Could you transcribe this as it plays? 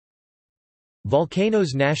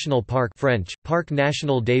Volcanoes National Park French, Parc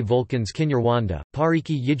National des Volcans Kinyarwanda,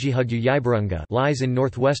 Pariki Yigihugu Yiburunga lies in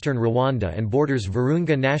northwestern Rwanda and borders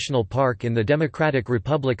Virunga National Park in the Democratic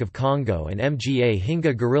Republic of Congo and Mga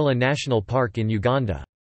Hinga Gorilla National Park in Uganda.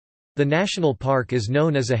 The national park is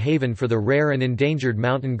known as a haven for the rare and endangered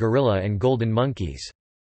mountain gorilla and golden monkeys.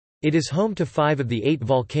 It is home to 5 of the 8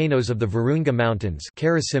 volcanoes of the Virunga Mountains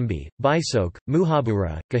Karisimbi, Bisoke,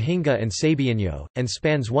 Muhabura, Kahinga and Sabyinyo, and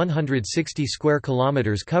spans 160 square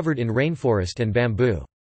kilometers covered in rainforest and bamboo.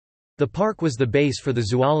 The park was the base for the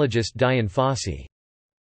zoologist Dian Fossey.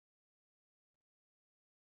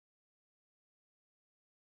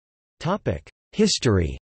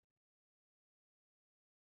 History.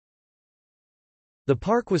 The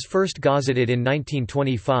park was first gazetted in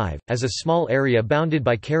 1925, as a small area bounded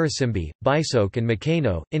by Karisimbi, Bisoke and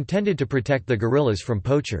Makeno, intended to protect the gorillas from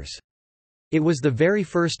poachers. It was the very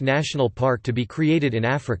first national park to be created in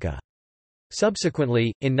Africa.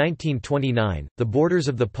 Subsequently, in 1929, the borders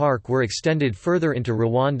of the park were extended further into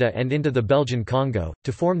Rwanda and into the Belgian Congo,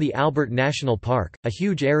 to form the Albert National Park, a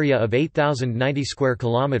huge area of 8,090 square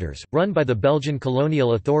kilometers, run by the Belgian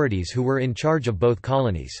colonial authorities who were in charge of both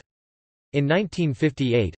colonies. In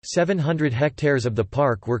 1958, 700 hectares of the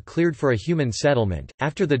park were cleared for a human settlement.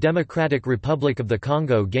 After the Democratic Republic of the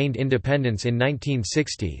Congo gained independence in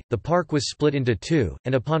 1960, the park was split into 2,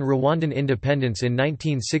 and upon Rwandan independence in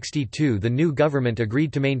 1962, the new government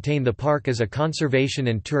agreed to maintain the park as a conservation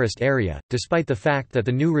and tourist area, despite the fact that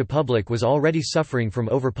the new republic was already suffering from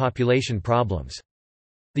overpopulation problems.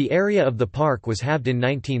 The area of the park was halved in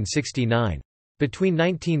 1969. Between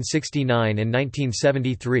 1969 and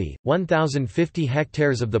 1973, 1,050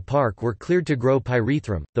 hectares of the park were cleared to grow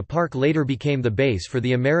pyrethrum. The park later became the base for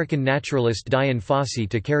the American naturalist Dian Fossey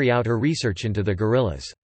to carry out her research into the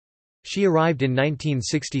gorillas. She arrived in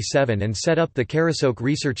 1967 and set up the Karisoke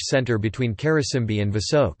Research Center between Karisimbi and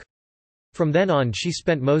Bisoke. From then on she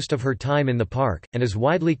spent most of her time in the park, and is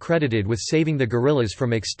widely credited with saving the gorillas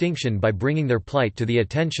from extinction by bringing their plight to the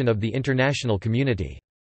attention of the international community.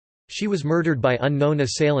 She was murdered by unknown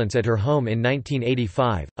assailants at her home in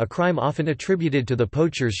 1985, a crime often attributed to the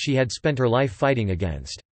poachers she had spent her life fighting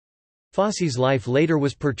against. Fossey's life later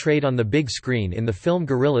was portrayed on the big screen in the film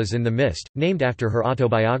Gorillas in the Mist, named after her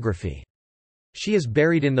autobiography. She is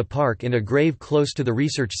buried in the park in a grave close to the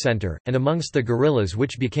research center, and amongst the gorillas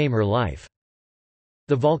which became her life.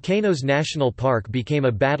 The Volcanoes National Park became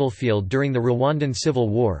a battlefield during the Rwandan Civil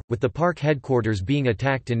War, with the park headquarters being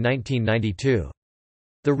attacked in 1992.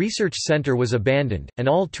 The research center was abandoned, and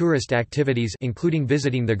all tourist activities including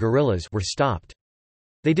visiting the gorillas were stopped.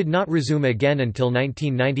 They did not resume again until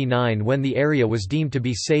 1999 when the area was deemed to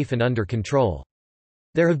be safe and under control.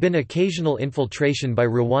 There have been occasional infiltration by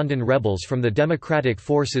Rwandan rebels from the Democratic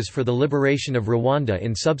Forces for the Liberation of Rwanda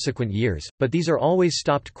in subsequent years, but these are always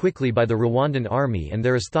stopped quickly by the Rwandan army and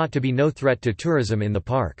there is thought to be no threat to tourism in the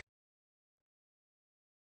park.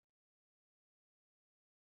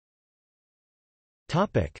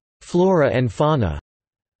 Flora and fauna.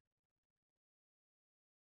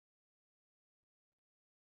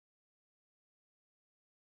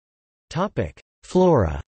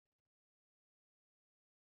 Flora.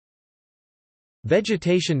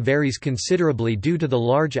 Vegetation varies considerably due to the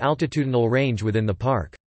large altitudinal range within the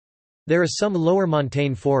park. There is some lower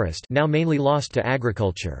montane forest, now mainly lost to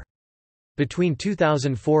agriculture. Between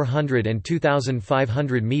 2,400 and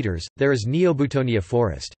 2,500 meters, there is Neobutonia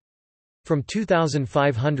forest. From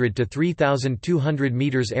 2,500 to 3,200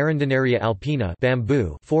 meters Arundinaria alpina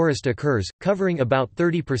bamboo forest occurs, covering about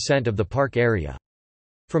 30% of the park area.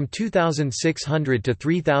 From 2,600 to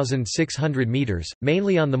 3,600 meters,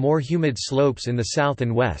 mainly on the more humid slopes in the south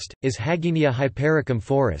and west, is Haginia hypericum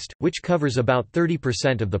forest, which covers about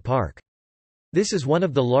 30% of the park. This is one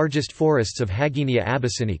of the largest forests of Haginia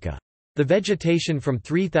abyssinica. The vegetation from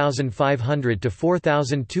 3,500 to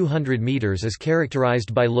 4,200 meters is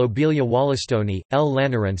characterized by Lobelia wallastoni, L.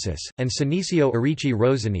 lanarensis, and Senecio erici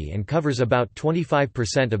roseni and covers about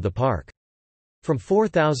 25% of the park. From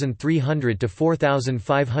 4,300 to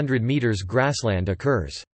 4,500 meters grassland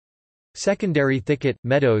occurs. Secondary thicket,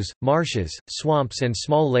 meadows, marshes, swamps and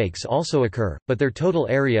small lakes also occur, but their total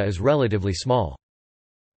area is relatively small.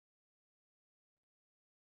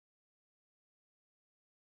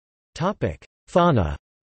 Fauna.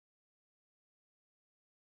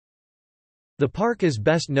 The park is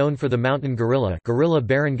best known for the mountain gorilla, Gorilla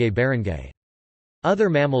barangay. Other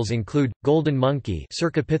mammals include golden monkey,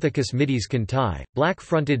 Cercopithecus midis kantai,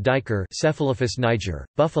 black-fronted duiker, Cephalophus niger,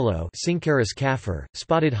 buffalo, Syncerus kaffir,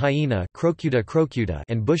 spotted hyena, Crocuta,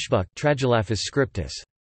 and bushbuck, Tragelaphus scriptus.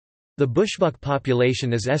 The bushbuck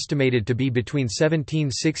population is estimated to be between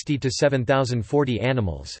 1,760 to 7,040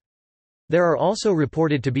 animals. There are also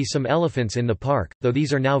reported to be some elephants in the park, though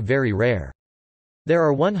these are now very rare. There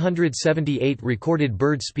are 178 recorded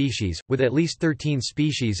bird species, with at least 13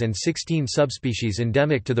 species and 16 subspecies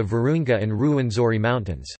endemic to the Virunga and Ruwenzori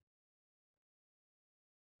Mountains.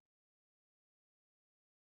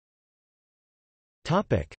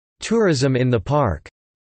 Tourism in the park.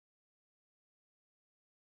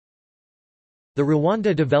 The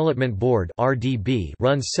Rwanda Development Board (RDB)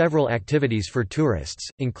 runs several activities for tourists,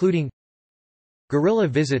 including gorilla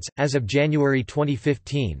visits. As of January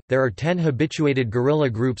 2015, there are 10 habituated gorilla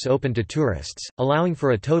groups open to tourists, allowing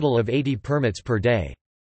for a total of 80 permits per day.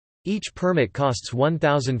 Each permit costs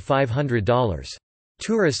 $1,500.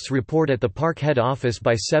 Tourists report at the park head office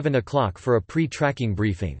by 7 o'clock for a pre-tracking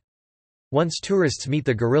briefing. Once tourists meet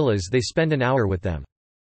the gorillas, they spend an hour with them.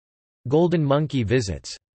 Golden monkey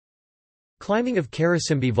visits. Climbing of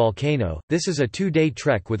Karisimbi volcano. This is a 2-day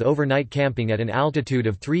trek with overnight camping at an altitude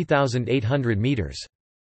of 3,800 meters.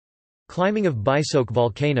 Climbing of Bisoke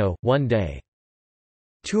volcano, 1 day.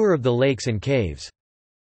 Tour of the lakes and caves.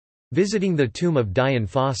 Visiting the tomb of Dian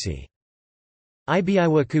Fossey.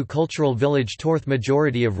 Ibiawaku Cultural Village tour.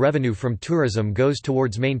 Majority of revenue from tourism goes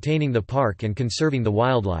towards maintaining the park and conserving the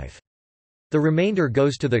wildlife. The remainder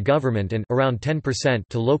goes to the government and around 10%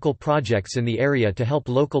 to local projects in the area to help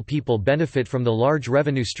local people benefit from the large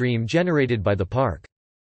revenue stream generated by the park.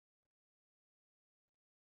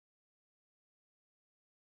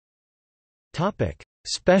 Topic: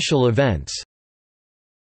 Special events.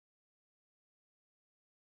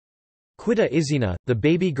 Kwita Izina, the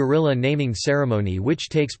baby gorilla naming ceremony, which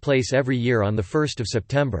takes place every year on the 1st of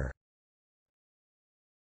September.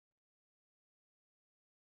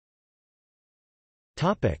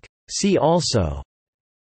 See also: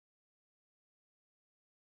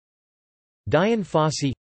 Dian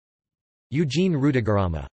Fossey, Eugene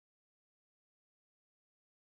Rutagarama.